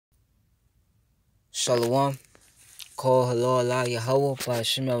Shalom. Call hello Allah Yahweh by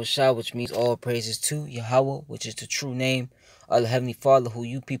Hashem Shah, which means all praises to Yahweh, which is the true name of the Heavenly Father, who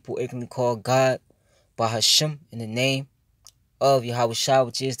you people ignorantly call God, by Hashem, in the name of Yahweh Shah,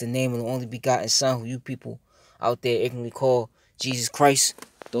 which is the name of the only begotten Son, who you people out there ignorantly call Jesus Christ.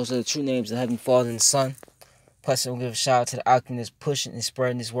 Those are the true names of the Heavenly Father and the Son. Plus, we'll give a shout out to the Akim that's pushing and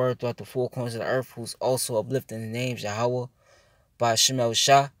spreading this word throughout the four corners of the earth, who's also uplifting the names Yahweh by Hashem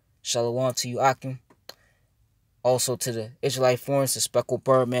Shah. Shalom to you, Akim. Also to the Israelite foreigners, the speckled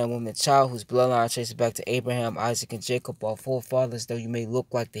bird, man, woman, and child, whose bloodline traces back to Abraham, Isaac, and Jacob, our forefathers, though you may look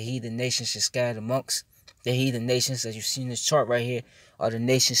like the heathen nations should scatter amongst the heathen nations, as you see in this chart right here, are the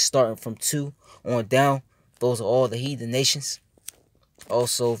nations starting from 2 on down. Those are all the heathen nations.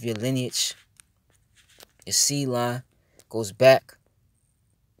 Also, if your lineage, your seed line, goes back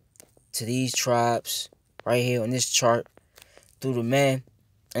to these tribes right here on this chart through the man.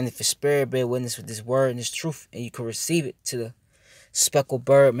 And if your spirit bear witness with this word and this truth, and you can receive it to the speckled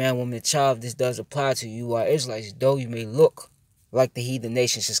bird, man, woman, and child, this does apply to you. You are Israelites, though you may look like the heathen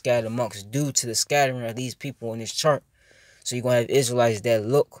nations should scatter amongst, due to the scattering of these people in this chart. So you're going to have Israelites that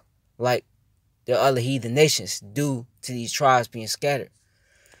look like the other heathen nations due to these tribes being scattered.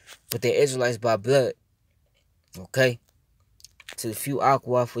 But they're Israelites by blood. Okay? To the few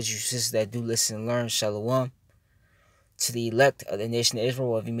Akwaf, which you sisters that do listen and learn, Shalom. To the elect of the nation of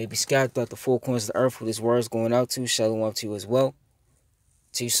Israel, if you may be scattered throughout the four corners of the earth, who this word is going out to, shalom to you as well.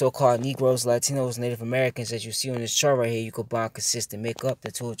 To you so-called Negroes, Latinos, Native Americans, as you see on this chart right here, you combine, consist, and make up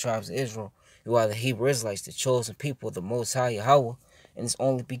the 12 tribes of Israel. You are the Hebrew Israelites, the chosen people of the Most High Yahweh, and His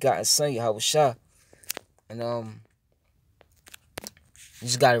only begotten Son, Yahweh Shah. And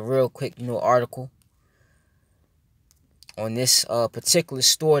just got a real quick, article on this particular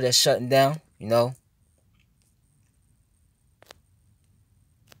store that's shutting down,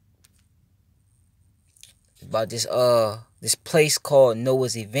 about this place called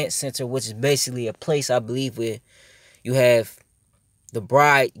Noah's Event Center, which is basically a place, I believe, where you have the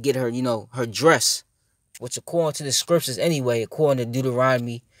bride get her, her dress, which according to the scriptures anyway, according to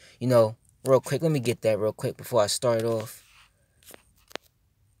Deuteronomy, real quick, let me get that real quick before I start off.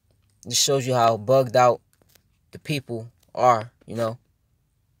 This shows you how bugged out the people are, to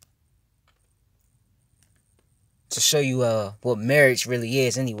show you what marriage really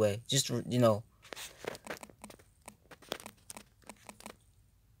is anyway. Just,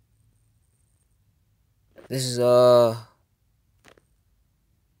 this is,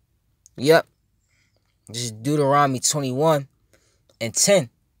 yep. This is Deuteronomy 21:10.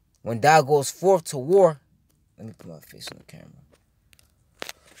 When thou goes forth to war, let me put my face on the camera.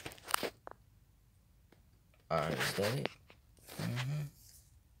 Alright, is that it?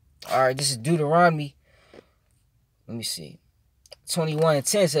 Alright, this is Deuteronomy. Let me see.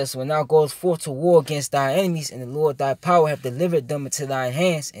 21:10 says, when thou goest forth to war against thy enemies, and the Lord thy power hath delivered them into thine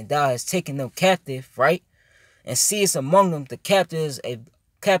hands, and thou hast taken them captive, right? And seest among them the captives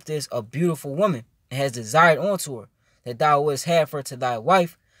a beautiful woman, and has desired unto her, that thou wouldst have her to thy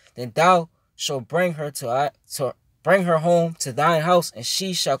wife, then thou shalt bring her bring her home to thine house, and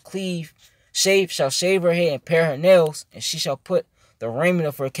she shall shave her head and pare her nails, and she shall put the raiment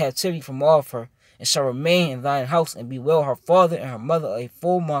of her captivity from off her, and shall remain in thine house, and bewail her father and her mother a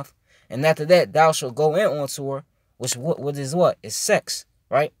full month. And after that thou shalt go in unto her, which what is what? Is sex,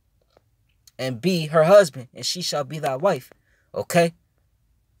 right? And be her husband, and she shall be thy wife. Okay?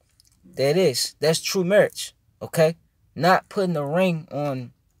 That is. That's true marriage. Okay? Not putting a ring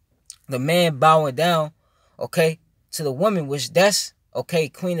on the man bowing down, okay, to the woman, which that's, okay,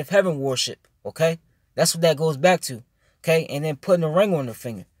 Queen of Heaven worship. Okay? That's what that goes back to. Okay? And then putting a ring on her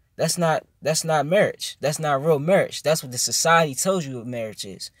finger. That's not marriage. That's not real marriage. That's what the society tells you what marriage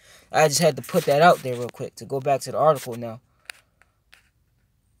is. I just had to put that out there real quick to go back to the article now.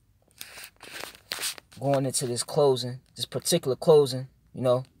 Going into this particular closing,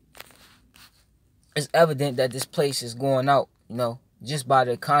 it's evident that this place is going out, just by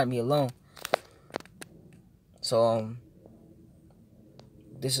the economy alone. So,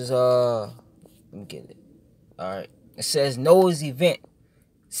 this is, let me get it. Alright. It says Noah's Event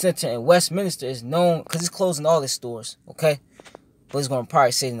Center in Westminster is known, because it's closing all its stores, okay? But it's going to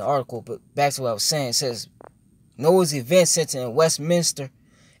probably say it in the article, but back to what I was saying, it says Noah's Event Center in Westminster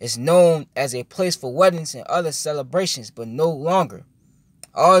is known as a place for weddings and other celebrations, but no longer.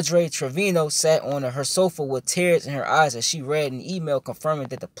 Audrey Trevino sat on her sofa with tears in her eyes as she read an email confirming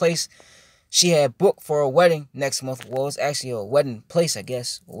that the place she had booked for a wedding next month, well, it's actually a wedding place, I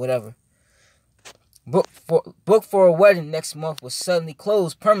guess, or whatever. Booked for a wedding next month was suddenly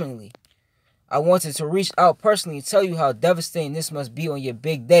closed permanently. I wanted to reach out personally and tell you how devastating this must be on your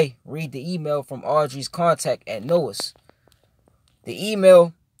big day. Read the email from Audrey's contact at Noah's. The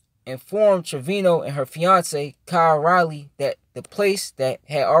email informed Trevino and her fiance, Kyle Riley, that the place that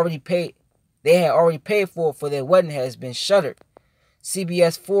they had already paid for their wedding has been shuttered.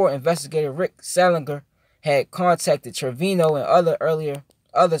 CBS 4 investigator Rick Salinger had contacted Trevino and others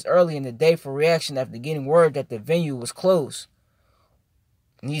early in the day for reaction after getting word that the venue was closed.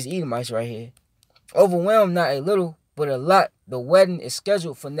 And these Edomites right here. Overwhelmed not a little, but a lot. The wedding is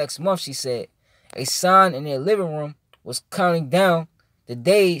scheduled for next month, she said. A sign in their living room was counting down the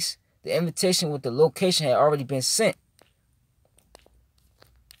days. The invitation with the location had already been sent.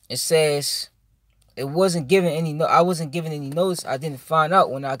 It says, I wasn't given any notice. I didn't find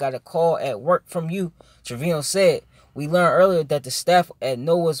out when I got a call at work from you. Trevino said, we learned earlier that the staff at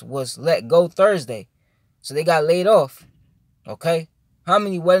Noah's was let go Thursday. So they got laid off. Okay? How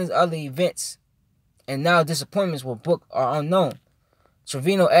many weddings, other events, and now disappointments were booked are unknown.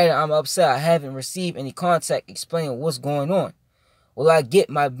 Trevino added, I'm upset. I haven't received any contact explaining what's going on. Will I get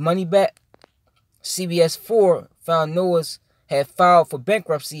my money back? CBS 4 found Noah's had filed for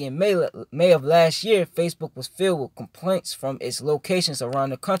bankruptcy in May of last year. Facebook was filled with complaints from its locations around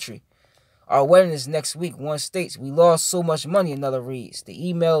the country. Our wedding is next week, one states. We lost so much money, another reads. The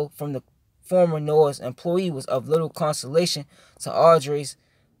email from the former Noah's employee was of little consolation to Audrey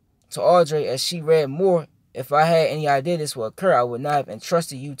as she read more. If I had any idea this would occur, I would not have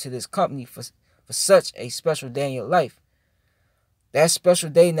entrusted you to this company for such a special day in your life. That special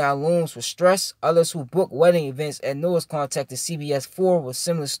day now looms with stress. Others who book wedding events at Noah's contacted CBS 4 with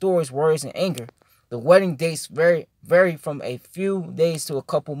similar stories, worries, and anger. The wedding dates vary from a few days to a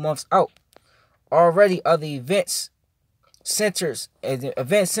couple months out. Already other event centers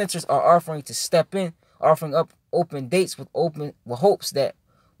are offering to step in, offering up open dates with hopes that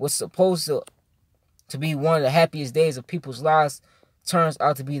what's supposed to be one of the happiest days of people's lives turns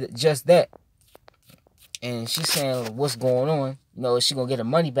out to be just that. And she's saying what's going on. You know, is she going to get her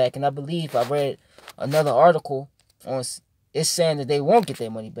money back? And I believe I read another article on it's saying that they won't get their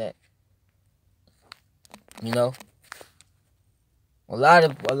money back. You know, a lot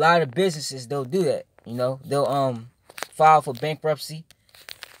of businesses, they'll do that. You know, they'll file for bankruptcy,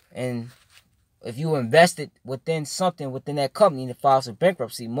 and if you invested within that company that files for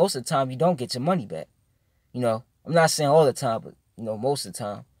bankruptcy, most of the time you don't get your money back. You know, I'm not saying all the time, but you know, most of the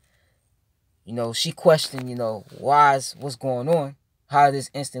time. You know, she questioned, you know, what's going on, how did this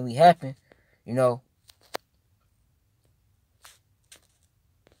instantly happen, you know.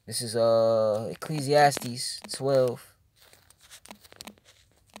 This is Ecclesiastes 12th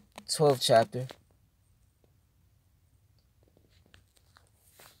chapter.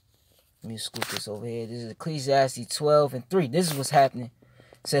 Let me scoop this over here. This is Ecclesiastes 12:3. This is what's happening.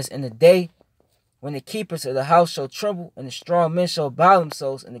 It says, in the day when the keepers of the house shall tremble, and the strong men shall bow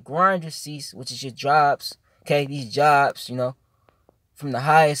themselves, and the grinders cease, which is your jobs, okay, these jobs, you know, from the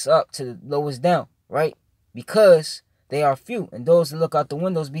highest up to the lowest down, right? Because they are few, and those that look out the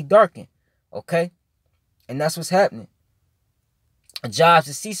windows be darkened, okay? And that's what's happening. Jobs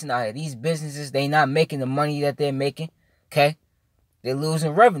are ceasing out here. These businesses, they not making the money that they're making, okay? They're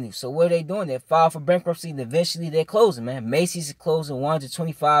losing revenue. So what are they doing? They file for bankruptcy and eventually they're closing, man. Macy's is closing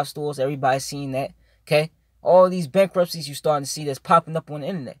 125 stores. Everybody's seeing that. Okay? All these bankruptcies you're starting to see that's popping up on the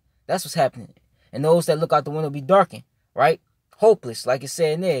internet. That's what's happening. And those that look out the window be darkened. Right? Hopeless, like it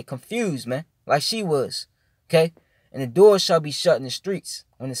said in there. Confused, man. Like she was. Okay? And the doors shall be shut in the streets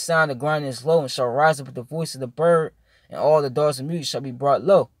when the sound of grinding is low, and shall rise up with the voice of the bird, and all the doors of music shall be brought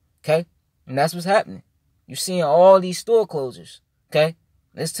low. Okay? And that's what's happening. You're seeing all these store closures. Okay,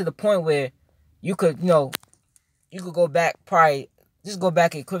 it's to the point where you could, you know, you could go back just go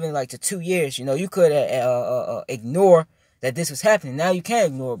back equivalent like to 2 years. You know, you could ignore that this was happening. Now you can't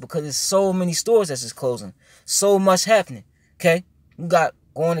ignore it because there's so many stores that's just closing. So much happening. Okay, you got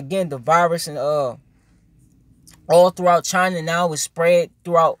going again the virus and all throughout China now. It's spread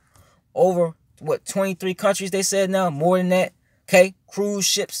throughout over 23 countries. They said now, more than that. Okay, cruise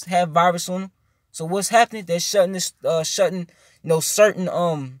ships have virus on them. So what's happening? They're shutting you know,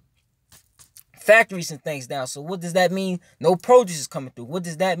 certain factories and things down. So what does that mean? No produce is coming through. What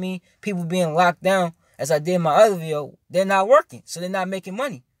does that mean? People being locked down, as I did in my other video, they're not working, so they're not making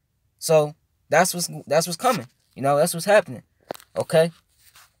money. So that's what's coming. You know, that's what's happening. Okay.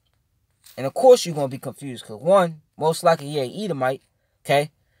 And of course you're gonna be confused, because one, most likely you're an Edomite. Okay.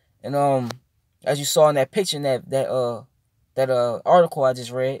 And as you saw in that picture in that article I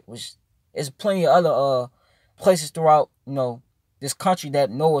just read, which there's plenty of other places throughout, you know, this country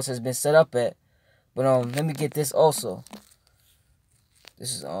that Noah's has been set up at. But let me get this also.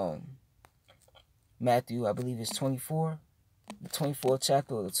 This is Matthew, I believe it's 24, the 24th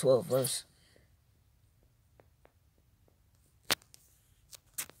chapter or the 12th verse.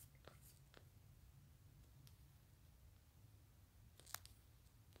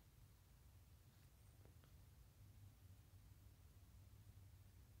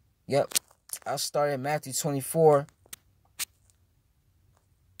 Yep, I'll start at Matthew 24.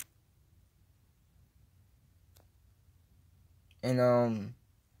 And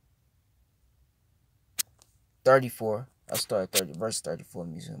 34. I'll start at verse 34.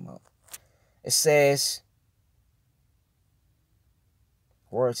 Let me zoom out. It says,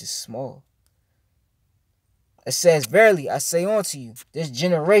 words is small. It says, verily I say unto you, this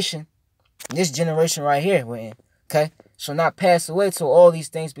generation right here we're in, okay, shall not pass away till all these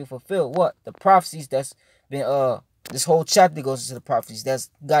things be fulfilled. What? The prophecies that's been this whole chapter goes into the prophecies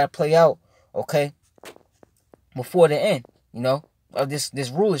that's gotta play out, okay, before the end, of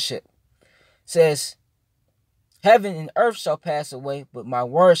this rulership. It says, heaven and earth shall pass away, but my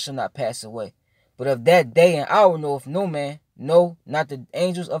word shall not pass away. But of that day and hour knoweth no man, no, not the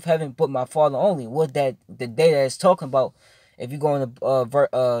angels of heaven, but my Father only. What that the day that it's talking about? If you go in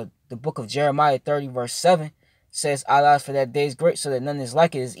the book of Jeremiah 30 verse 7, says, "Alas, for that day is great, so that none is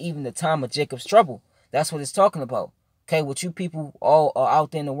like it, is even the time of Jacob's trouble." That's what it's talking about. Okay, what you people all are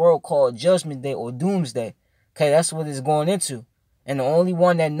out there in the world call Judgment Day or Doomsday. Okay, that's what it's going into, and the only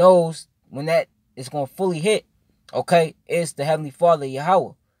one that knows when that is going to fully hit, okay, is the Heavenly Father,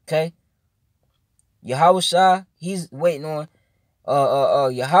 Yahweh. Okay, Yahweh Shah, he's waiting on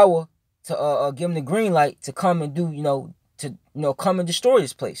Yahweh to give him the green light to come and do, come and destroy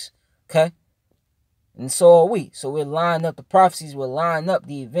this place. Okay? And so are we. So we're lining up the prophecies, we're lining up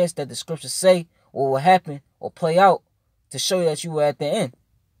the events that the scriptures say or will happen or play out to show you that you were at the end.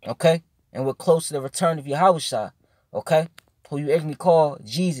 Okay? And we're close to the return of Yahweh Shah. Okay? Who you ignorantly call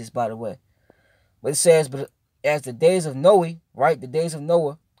Jesus, by the way. But it says, but as the days of Noah, right? The days of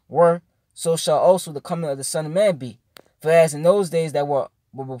Noah were, so shall also the coming of the Son of Man be. For as in those days that were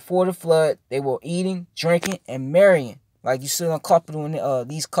before the flood, they were eating, drinking, and marrying. Like you see on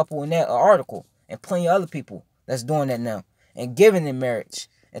these couple in that article, and plenty of other people that's doing that now, and giving in marriage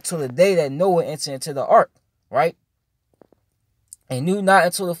until the day that Noah entered into the ark, right? And knew not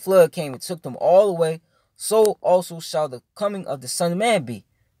until the flood came and took them all away. So also shall the coming of the Son of Man be.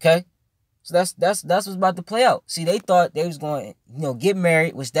 Okay. So that's what's about to play out. See, they thought they was going, get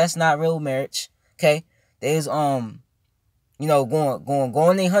married, which that's not real marriage. Okay, they was going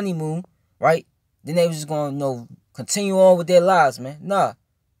their honeymoon, right? Then they was just going, continue on with their lives, man. Nah,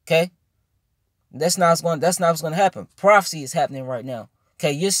 okay, that's not what's gonna happen. Prophecy is happening right now.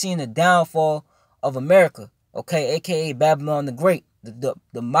 Okay, you're seeing the downfall of America. Okay, aka Babylon the Great, the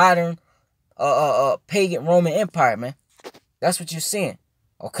modern pagan Roman Empire, man. That's what you're seeing.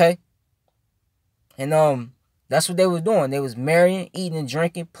 Okay. And that's what they were doing. They was marrying, eating and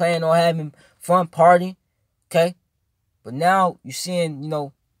drinking, planning on having fun, partying. Okay? But now you're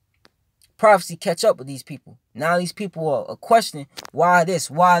seeing, prophecy catch up with these people. Now these people are questioning why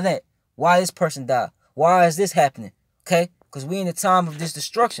this, why that, why this person died, why is this happening? Okay? Because we in the time of this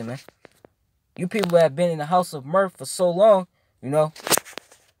destruction, man. You people have been in the house of mirth for so long, Let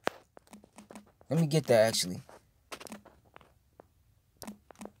me get that actually.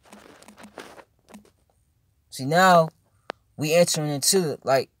 See, now we entering into,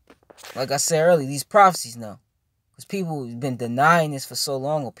 like I said earlier, these prophecies now. Because people have been denying this for so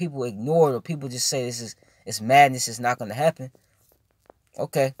long, or people ignore it, or people just say it's madness, it's not going to happen.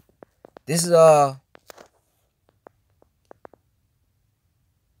 Okay. This is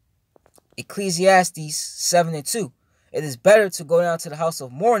Ecclesiastes 7:2. It is better to go down to the house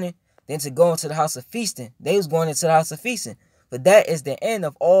of mourning than to go into the house of feasting. They was going into the house of feasting. But that is the end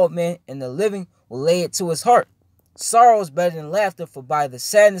of all men, and the living will lay it to his heart. Sorrow is better than laughter, for by the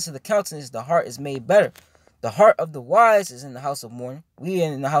sadness of the countenance the heart is made better. The heart of the wise is in the house of mourning. We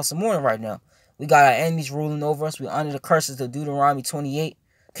in the house of mourning right now. We got our enemies ruling over us. We under the curses of Deuteronomy 28.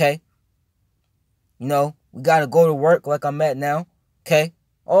 Okay? We got to go to work like I'm at now. Okay?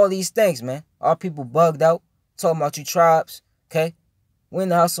 All these things, man. Our people bugged out. Talking about you tribes. Okay? We're in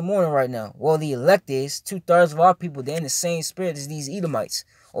the house of mourning right now. Well, the elect is 2/3 of our people. They're in the same spirit as these Edomites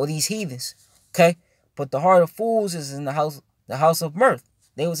or these heathens. Okay? But the heart of fools is in the house of mirth.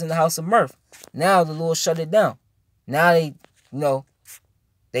 They was in the house of mirth. Now the Lord shut it down. Now they,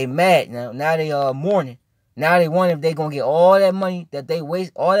 they mad. Now they mourning. Now they wonder if they gonna get all that money that they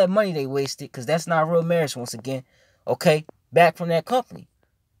wasted, because that's not real marriage once again. Okay? Back from that company.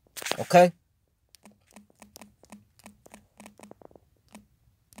 Okay?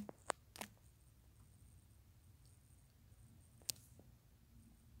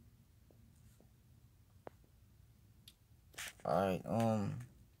 Alright,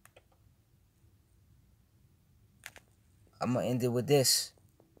 I'm gonna end it with this.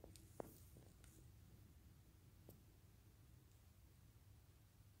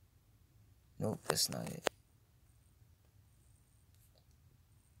 Nope, that's not it.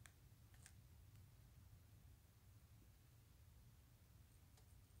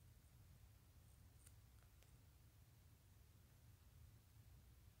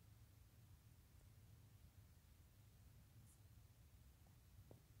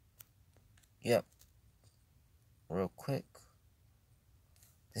 Yep, real quick.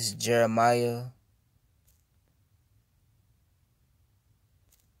 This is Jeremiah.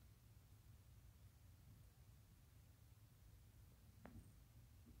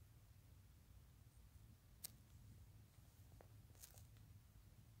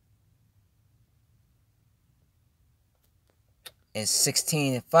 In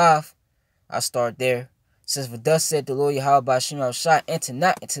 16:5, I start there. It says, "For thus said the Lord Yahweh by Shem Shai, enter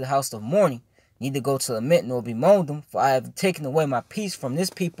not into the house of mourning, neither go to lament nor bemoan them, for I have taken away my peace from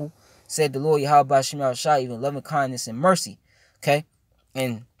this people, said the Lord Yahweh by Shem Shai, even loving kindness and mercy." Okay?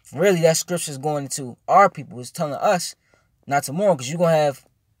 And really that scripture is going into our people. It's telling us not to mourn, because you're going to have,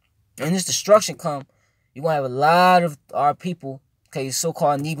 when this destruction come, you're going to have a lot of our people, okay,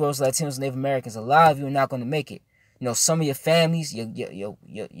 so-called Negroes, Latinos, Native Americans, a lot of you are not going to make it. You know, some of your families,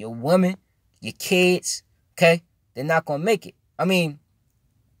 your women, your kids, okay, they're not going to make it. I mean,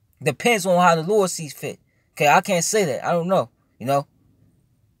 depends on how the Lord sees fit. Okay, I can't say that. I don't know, you know.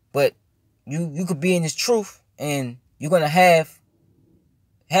 But you could be in this truth, and you're going to have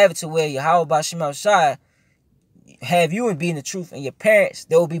it to where Yahweh Bashim Shai have you and be in the truth, and your parents,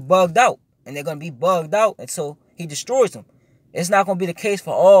 they will be bugged out. And they're going to be bugged out until he destroys them. It's not going to be the case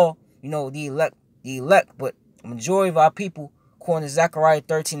for all, you know, the elect, but the majority of our people, according to Zechariah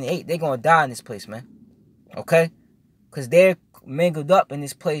 13:8, they're going to die in this place, man. Okay? Because they're mingled up in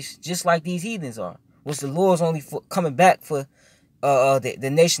this place just like these heathens are. Which the Lord's only coming back for the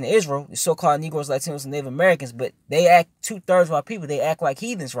nation of Israel, the so-called Negroes, Latinos, and Native Americans, but they act, 2/3 of our people, they act like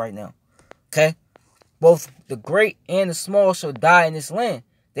heathens right now. Okay? Both the great and the small shall die in this land.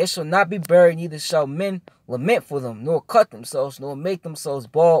 They shall not be buried, neither shall men lament for them, nor cut themselves, nor make themselves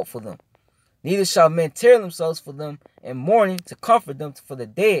bald for them. Neither shall men tear themselves for them in mourning to comfort them for the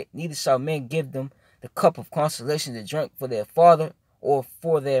dead. Neither shall men give them the cup of consolation to drink for their father or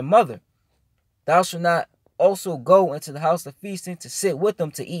for their mother. Thou shalt not also go into the house of feasting to sit with them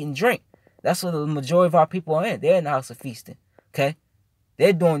to eat and drink. That's what the majority of our people are in. They're in the house of feasting. Okay?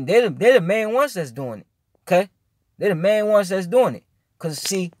 They're the main ones that's doing it. Okay? They're the main ones that's doing it. Because,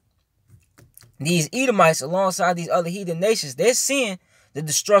 see, these Edomites, alongside these other heathen nations, they're seeing the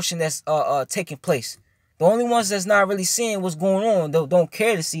destruction that's taking place. The only ones that's not really seeing what's going on, don't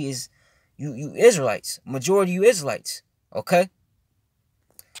care to see, is you Israelites. Majority of you Israelites. Okay?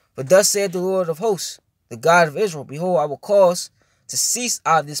 But thus said the Lord of hosts, the God of Israel, behold, I will cause to cease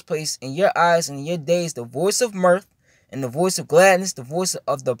out of this place in your eyes and in your days the voice of mirth and the voice of gladness, the voice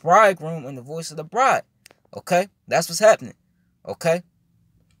of the bridegroom and the voice of the bride. Okay? That's what's happening. Okay?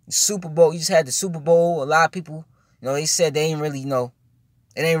 The Super Bowl, you just had the Super Bowl. A lot of people, you know, they said they ain't really, you know,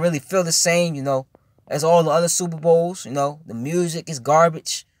 it ain't really feel the same, you know, as all the other Super Bowls. You know, the music is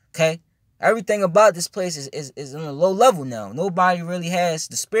garbage. Okay? Everything about this place is on a low level now. Nobody really has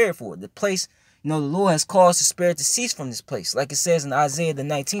the spirit for it. The place, you know, the Lord has caused the spirit to cease from this place, like it says in Isaiah the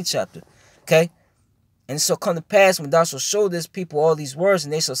 19th chapter. Okay? And it shall come to pass when thou shalt show this people all these words,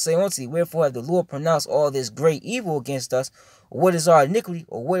 and they shall say unto thee, wherefore hath the Lord pronounced all this great evil against us? Or what is our iniquity,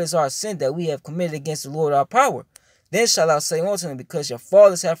 or what is our sin that we have committed against the Lord our power? Then shalt thou say unto them, because your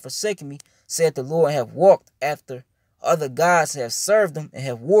fathers have forsaken me, saith the Lord, and have walked after other gods, and have served them, and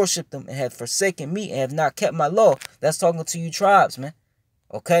have worshipped them, and have forsaken me, and have not kept my law. That's talking to you tribes, man.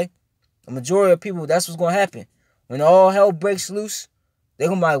 Okay? The majority of people, that's what's going to happen. When all hell breaks loose, they're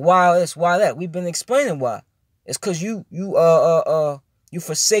going to be like, why this, why that? We've been explaining why. It's because you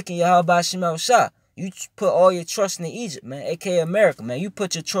forsaken Yahweh Shem Shai. You put all your trust in Egypt, man, a.k.a. America, man. You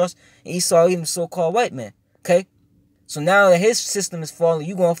put your trust in Esau, even the so-called white man, okay? So now that his system is falling,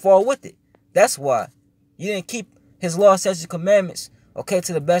 you're going to fall with it. That's why. You didn't keep his law, statutes, commandments, okay,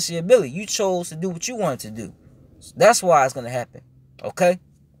 to the best of your ability. You chose to do what you wanted to do. So that's why it's going to happen, okay?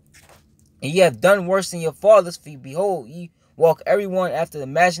 And ye have done worse than your fathers, for behold, ye walk everyone after the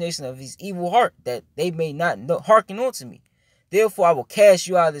imagination of his evil heart, that they may not hearken unto me. Therefore I will cast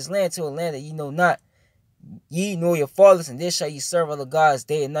you out of this land to a land that ye know not, ye nor your fathers, and there shall ye serve other gods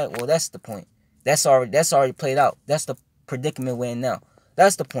day and night. Well, that's the point. That's already played out. That's the predicament we're in now.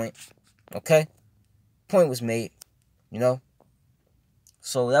 That's the point. Okay? Point was made. You know?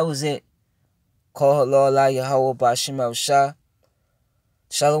 So that was it. Call Allah Yahweh Ba'Shem Shah.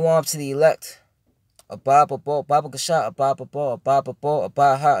 Shalom to the elect. Ababa Bo, Baba Gasha, Ababa Bo,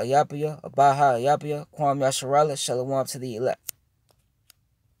 Abaha Ayapia, Kwam Yasharala, Shalom to the elect.